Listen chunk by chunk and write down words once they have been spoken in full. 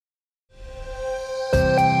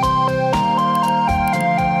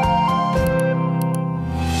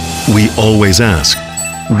We always ask,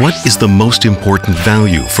 what is the most important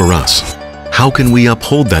value for us? How can we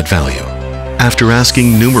uphold that value? After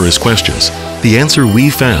asking numerous questions, the answer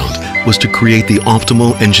we found was to create the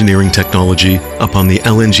optimal engineering technology upon the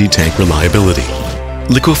LNG tank reliability.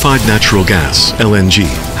 Liquefied natural gas, LNG,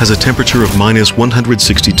 has a temperature of minus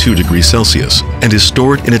 162 degrees Celsius and is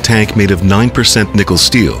stored in a tank made of 9% nickel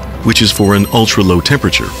steel, which is for an ultra-low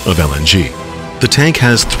temperature of LNG. The tank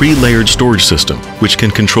has 3-layered storage system, which can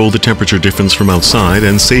control the temperature difference from outside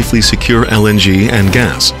and safely secure LNG and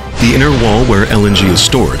gas. The inner wall where LNG is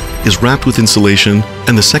stored is wrapped with insulation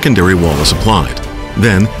and the secondary wall is applied.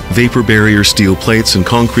 Then, vapor barrier steel plates and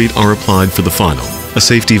concrete are applied for the final. A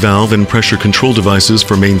safety valve and pressure control devices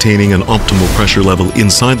for maintaining an optimal pressure level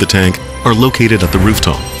inside the tank are located at the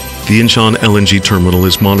rooftop. The Incheon LNG terminal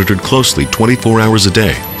is monitored closely 24 hours a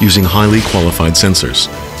day using highly qualified sensors.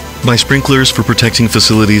 By sprinklers for protecting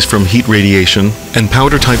facilities from heat radiation and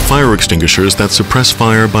powder-type fire extinguishers that suppress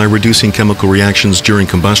fire by reducing chemical reactions during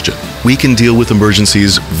combustion, we can deal with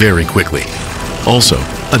emergencies very quickly. Also,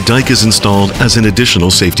 a dike is installed as an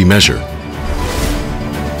additional safety measure.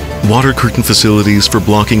 Water curtain facilities for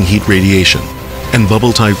blocking heat radiation and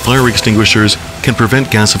bubble-type fire extinguishers can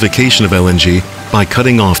prevent gasification of LNG by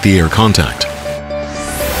cutting off the air contact.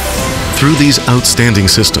 Through these outstanding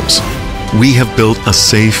systems, we have built a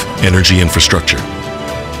safe energy infrastructure.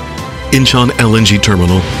 Incheon LNG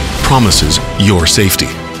Terminal promises your safety.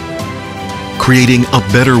 Creating a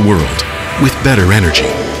better world with better energy.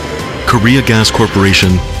 Korea Gas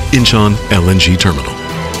Corporation, Incheon LNG Terminal.